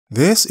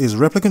This is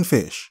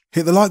ReplicantPhish.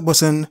 Hit the like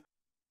button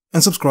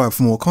and subscribe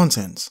for more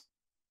content.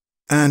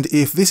 And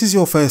if this is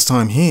your first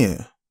time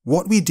here,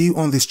 what we do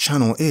on this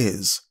channel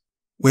is,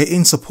 we're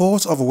in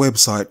support of a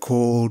website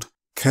called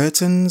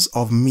Curtains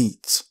of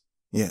Meat.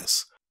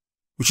 Yes.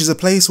 Which is a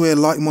place where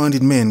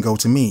like-minded men go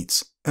to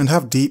meet and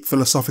have deep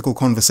philosophical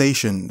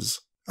conversations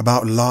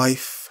about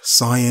life,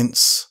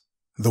 science,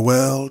 the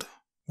world,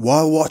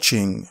 while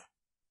watching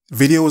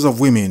videos of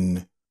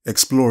women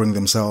exploring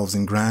themselves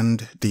in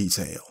grand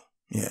detail.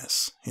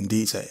 Yes, in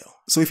detail.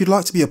 So if you'd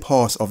like to be a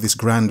part of this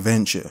grand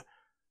venture,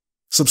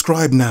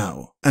 subscribe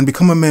now and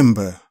become a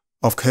member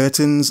of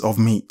Curtains of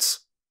Meat.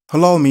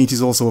 Halal meat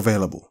is also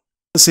available.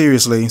 But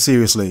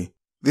seriously,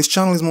 this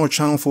channel is more a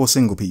channel for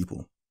single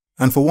people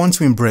and for one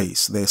to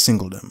embrace their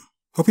singledom.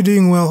 Hope you're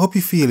doing well, hope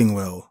you're feeling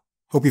well,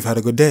 hope you've had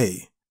a good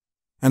day.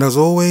 And as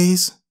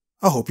always,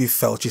 I hope you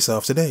felt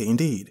yourself today,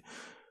 indeed.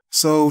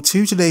 So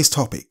to today's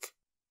topic,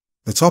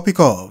 the topic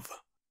of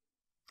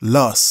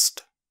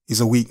lust is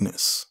a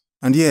weakness.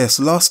 And yes,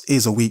 lust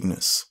is a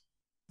weakness.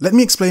 Let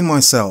me explain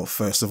myself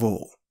first of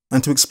all,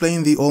 and to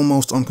explain the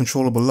almost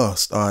uncontrollable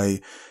lust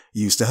I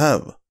used to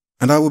have.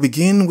 And I will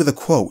begin with a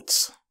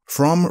quote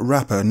from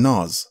rapper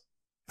Nas.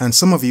 And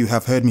some of you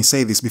have heard me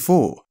say this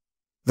before.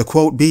 The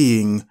quote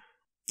being,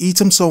 "Eat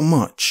 'em so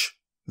much,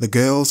 the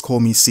girls call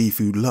me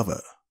seafood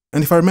lover."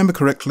 And if I remember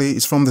correctly,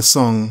 it's from the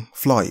song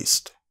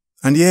Flyest.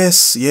 And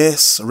yes,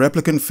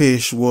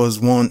 ReplicantPhish was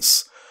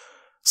once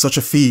such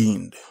a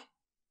fiend.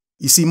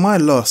 You see, my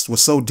lust was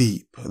so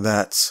deep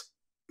that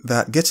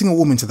getting a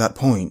woman to that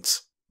point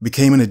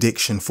became an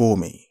addiction for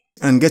me.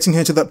 And getting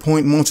her to that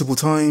point multiple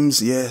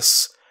times,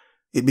 yes,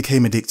 it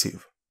became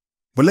addictive.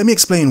 But let me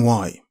explain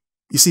why.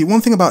 You see,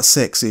 one thing about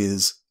sex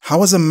is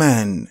how as a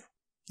man,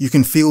 you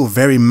can feel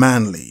very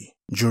manly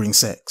during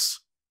sex.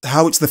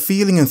 How it's the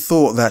feeling and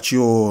thought that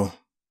you're,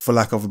 for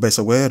lack of a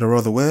better word or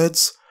other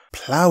words,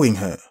 plowing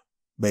her,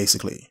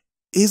 basically,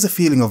 is a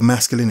feeling of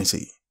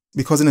masculinity.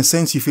 Because in a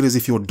sense, you feel as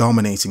if you're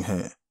dominating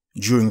her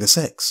during the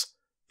sex,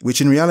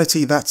 which in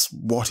reality, that's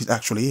what it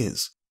actually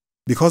is.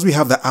 Because we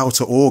have the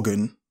outer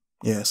organ,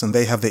 yes, and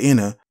they have the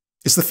inner,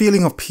 it's the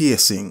feeling of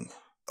piercing,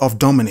 of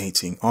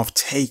dominating, of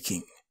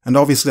taking. And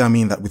obviously I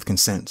mean that with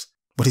consent.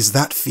 But it's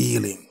that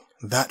feeling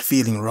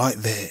right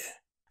there,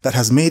 that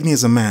has made me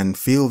as a man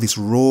feel this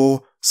raw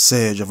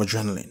surge of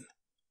adrenaline.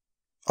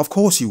 Of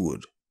course you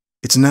would.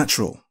 It's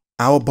natural.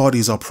 Our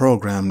bodies are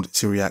programmed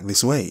to react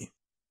this way.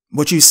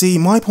 But you see,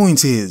 my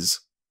point is,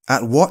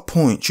 at what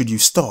point should you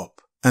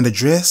stop and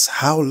address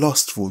how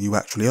lustful you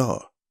actually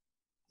are?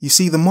 You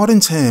see, the modern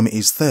term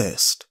is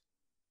thirst.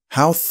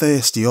 How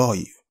thirsty are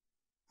you?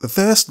 The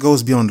thirst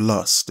goes beyond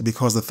lust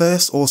because the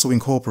thirst also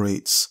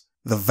incorporates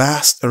the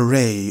vast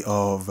array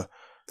of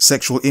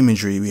sexual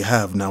imagery we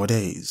have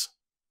nowadays.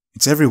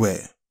 It's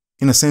everywhere.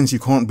 In a sense, you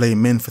can't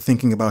blame men for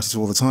thinking about it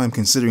all the time,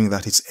 considering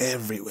that it's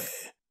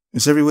everywhere.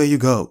 It's everywhere you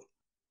go.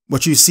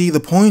 But you see, the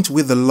point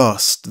with the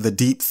lust, the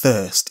deep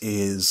thirst,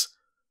 is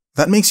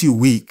that makes you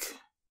weak.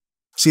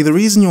 See, the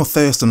reason your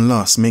thirst and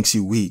lust makes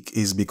you weak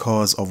is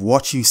because of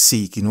what you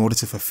seek in order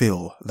to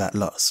fulfill that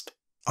lust,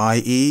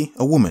 i.e.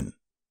 a woman.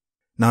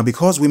 Now,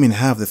 because women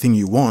have the thing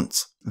you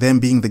want, them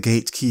being the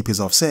gatekeepers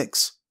of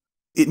sex,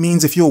 it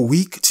means if you're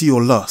weak to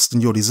your lust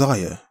and your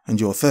desire and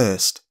your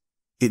thirst,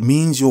 it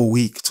means you're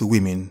weak to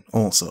women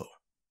also.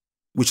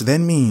 Which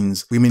then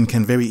means women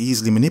can very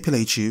easily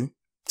manipulate you,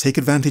 take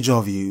advantage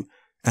of you,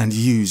 and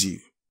use you.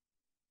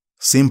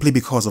 Simply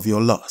because of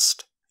your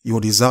lust, your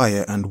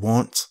desire and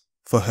want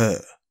for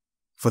her,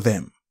 for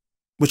them.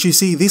 But you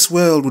see, this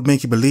world would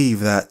make you believe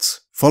that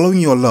following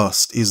your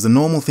lust is the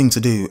normal thing to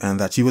do and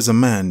that you as a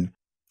man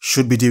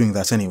should be doing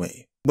that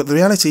anyway. But the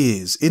reality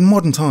is, in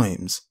modern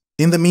times,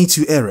 in the Me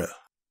Too era,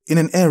 in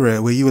an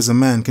era where you as a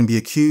man can be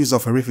accused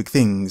of horrific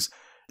things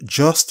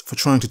just for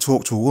trying to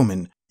talk to a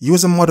woman, you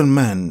as a modern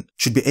man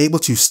should be able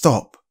to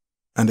stop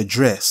and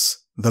address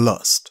the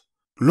lust.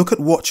 Look at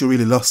what you're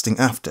really lusting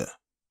after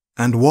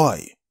and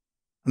why.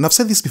 And I've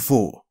said this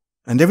before,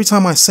 and every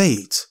time I say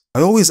it,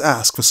 I always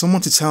ask for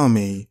someone to tell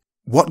me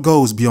what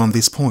goes beyond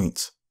this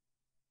point.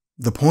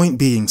 The point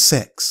being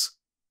sex.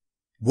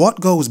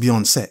 What goes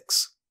beyond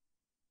sex?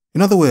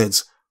 In other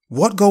words,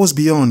 what goes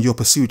beyond your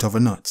pursuit of a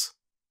nut?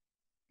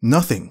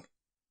 Nothing.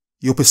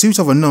 Your pursuit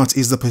of a nut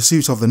is the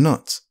pursuit of the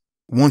nut.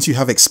 Once you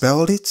have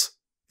expelled it,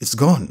 it's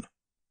gone.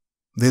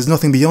 There's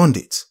nothing beyond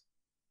it.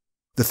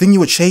 The thing you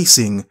were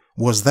chasing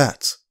was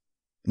that.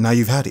 Now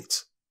you've had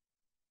it.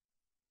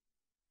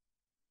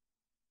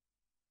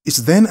 It's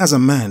then as a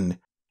man,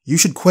 you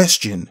should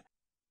question,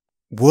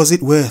 was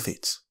it worth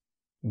it?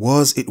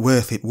 Was it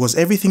worth it? Was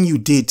everything you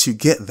did to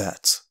get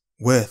that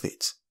worth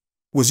it?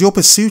 Was your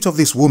pursuit of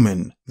this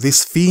woman,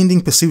 this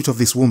fiending pursuit of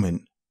this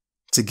woman,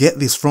 to get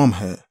this from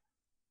her,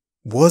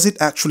 was it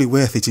actually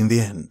worth it in the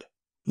end?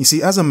 You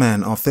see, as a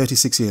man of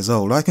 36 years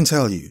old, I can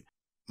tell you,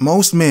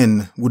 most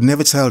men would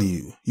never tell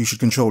you you should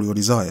control your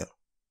desire.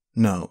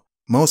 No,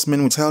 most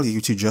men would tell you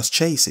to just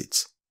chase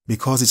it,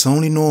 because it's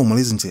only normal,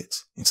 isn't it?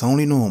 It's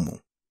only normal.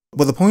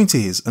 But the point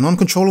is, an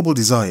uncontrollable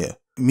desire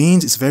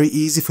means it's very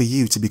easy for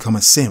you to become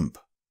a simp.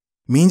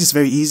 means it's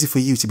very easy for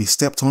you to be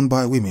stepped on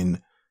by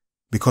women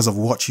because of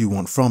what you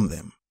want from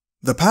them.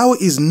 The power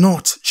is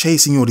not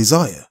chasing your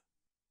desire.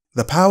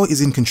 The power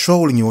is in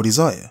controlling your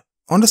desire.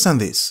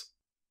 Understand this.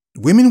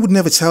 Women would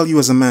never tell you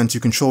as a man to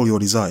control your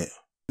desire.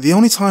 The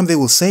only time they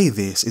will say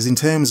this is in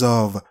terms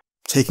of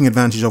taking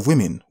advantage of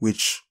women,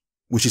 which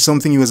is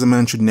something you as a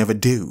man should never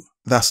do.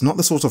 That's not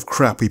the sort of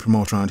crap we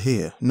promote around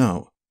here.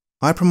 No.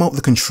 I promote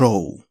the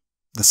control,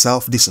 the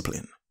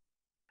self-discipline.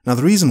 Now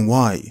the reason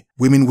why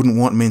women wouldn't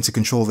want men to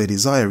control their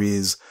desire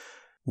is,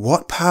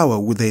 what power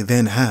would they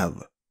then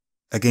have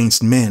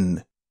against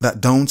men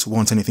that don't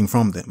want anything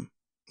from them?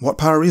 What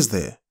power is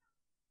there?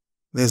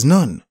 There's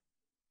none.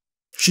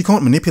 She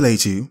can't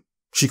manipulate you.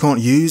 She can't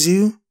use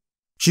you.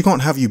 She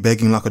can't have you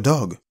begging like a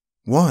dog.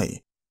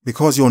 Why?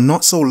 Because you're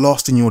not so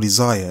lost in your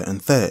desire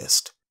and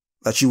thirst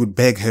that you would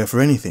beg her for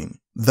anything.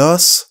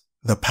 Thus,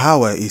 the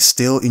power is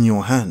still in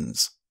your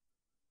hands.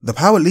 The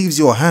power leaves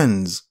your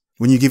hands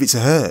when you give it to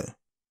her.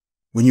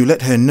 When you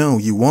let her know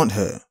you want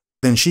her,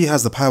 then she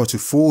has the power to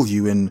fool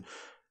you and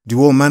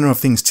do all manner of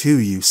things to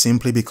you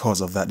simply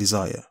because of that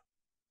desire.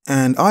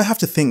 And I have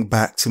to think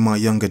back to my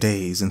younger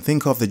days and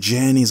think of the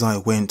journeys I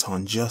went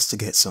on just to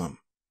get some.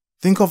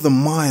 Think of the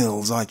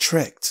miles I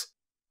trekked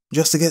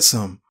just to get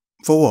some.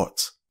 For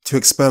what? To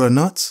expel a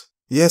nut?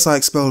 Yes, I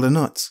expelled a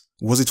nut.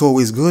 Was it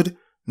always good?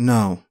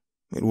 No,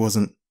 it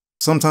wasn't.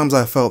 Sometimes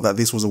I felt that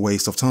this was a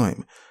waste of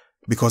time.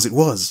 Because it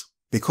was.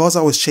 Because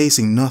I was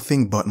chasing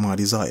nothing but my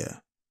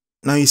desire.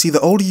 Now you see, the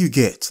older you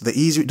get, the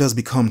easier it does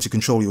become to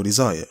control your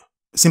desire.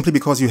 Simply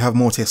because you have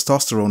more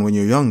testosterone when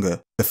you're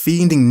younger, the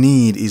fiending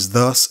need is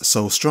thus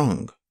so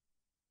strong.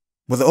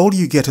 But the older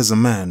you get as a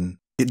man,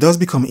 it does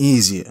become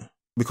easier,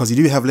 because you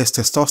do have less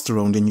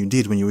testosterone than you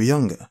did when you were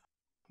younger.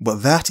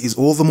 But that is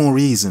all the more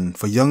reason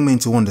for young men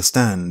to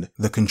understand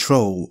the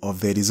control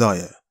of their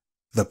desire.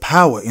 The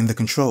power in the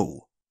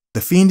control. The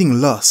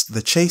fiending lust,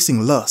 the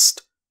chasing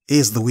lust,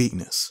 is the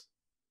weakness.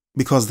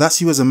 Because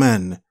that's you as a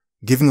man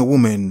giving a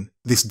woman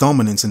this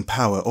dominance and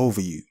power over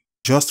you,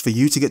 just for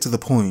you to get to the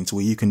point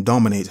where you can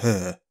dominate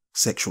her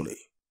sexually.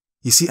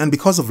 You see, and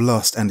because of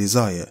lust and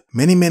desire,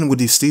 many men would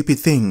do stupid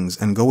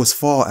things and go as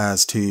far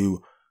as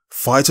to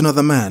fight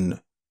another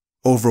man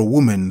over a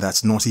woman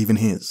that's not even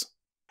his.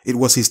 It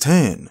was his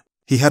turn.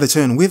 He had a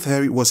turn with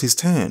her, it was his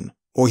turn.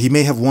 Or he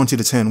may have wanted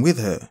a turn with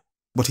her,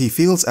 but he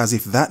feels as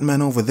if that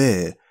man over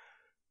there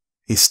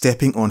is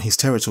stepping on his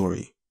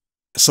territory.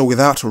 So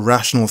without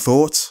rational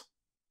thought,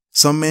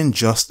 some men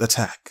just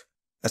attack.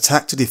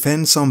 Attack to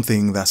defend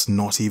something that's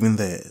not even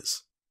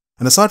theirs.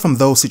 And aside from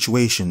those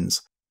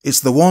situations,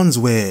 it's the ones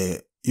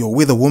where you're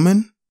with a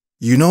woman,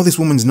 you know this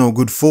woman's no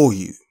good for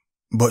you,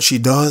 but she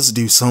does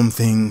do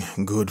something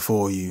good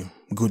for you,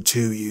 good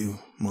to you,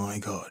 my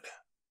God.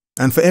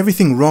 And for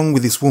everything wrong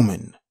with this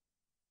woman,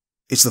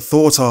 it's the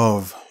thought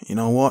of, you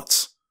know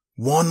what,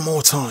 one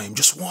more time,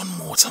 just one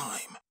more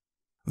time,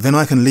 then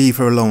I can leave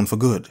her alone for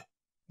good.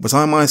 But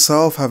I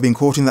myself have been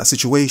caught in that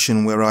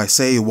situation where I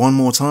say one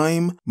more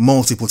time,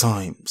 multiple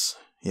times.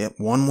 Yep,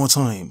 one more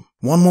time,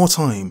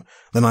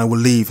 then I will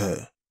leave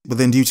her. But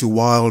then due to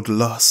wild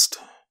lust,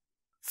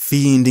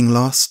 fiending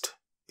lust,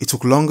 it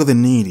took longer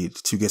than needed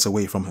to get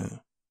away from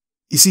her.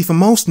 You see, for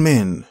most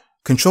men,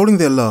 controlling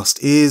their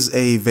lust is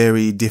a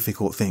very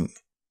difficult thing,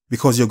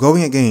 because you're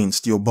going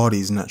against your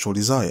body's natural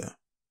desire.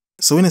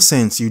 So in a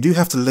sense, you do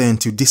have to learn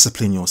to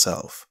discipline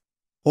yourself.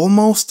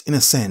 Almost, in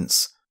a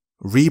sense,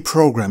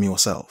 reprogram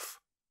yourself.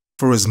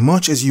 For as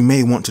much as you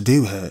may want to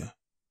do her,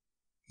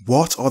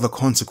 what are the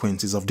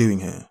consequences of doing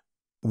her?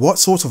 What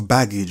sort of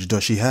baggage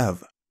does she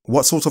have?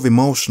 What sort of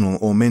emotional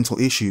or mental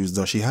issues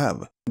does she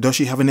have? Does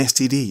she have an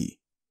STD?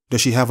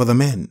 Does she have other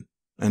men?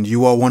 And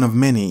you are one of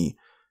many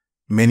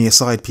a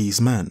side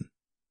piece man.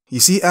 You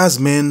see, as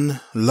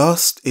men,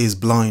 lust is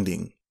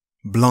blinding.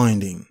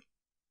 Blinding.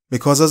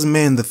 Because as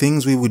men, the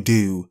things we would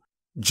do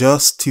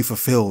just to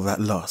fulfill that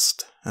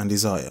lust and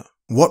desire.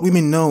 What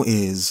women know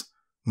is,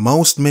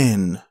 most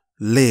men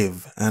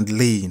live and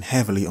lean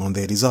heavily on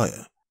their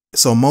desire.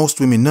 So most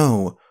women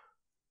know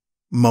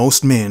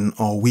most men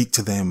are weak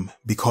to them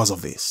because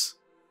of this.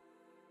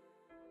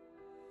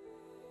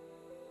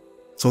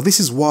 So this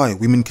is why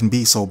women can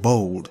be so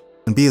bold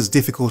and be as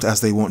difficult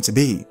as they want to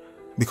be,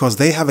 because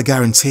they have a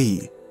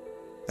guarantee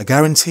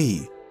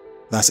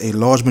that a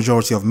large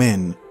majority of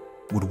men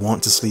would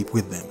want to sleep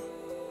with them.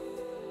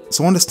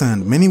 So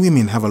understand, many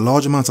women have a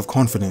large amount of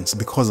confidence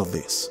because of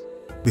this,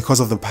 because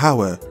of the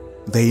power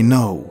they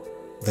know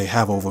they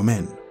have over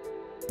men.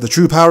 The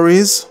true power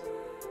is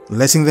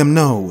letting them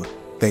know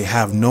they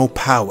have no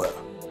power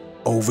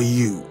over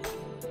you.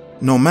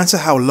 No matter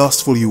how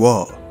lustful you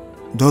are,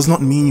 does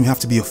not mean you have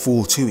to be a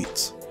fool to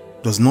it.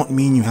 Does not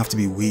mean you have to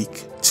be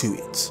weak to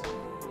it.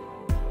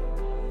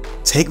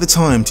 Take the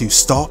time to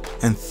stop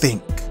and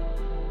think,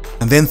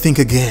 and then think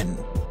again.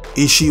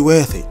 Is she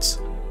worth it?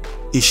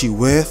 Is she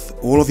worth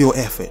all of your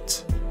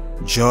effort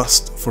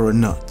just for a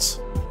nut?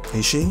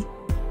 Is she?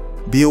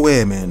 Be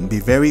aware, men, be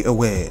very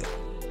aware,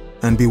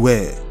 and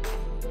beware.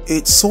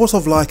 It's sort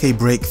of like a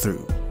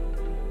breakthrough,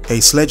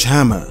 a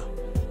sledgehammer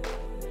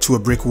to a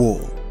brick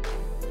wall.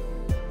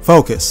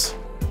 Focus.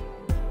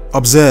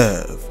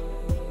 Observe.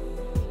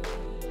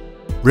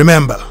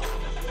 Remember.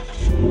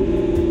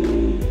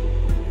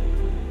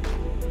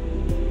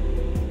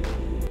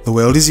 The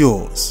world is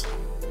yours.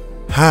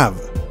 Have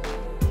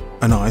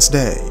a nice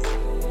day.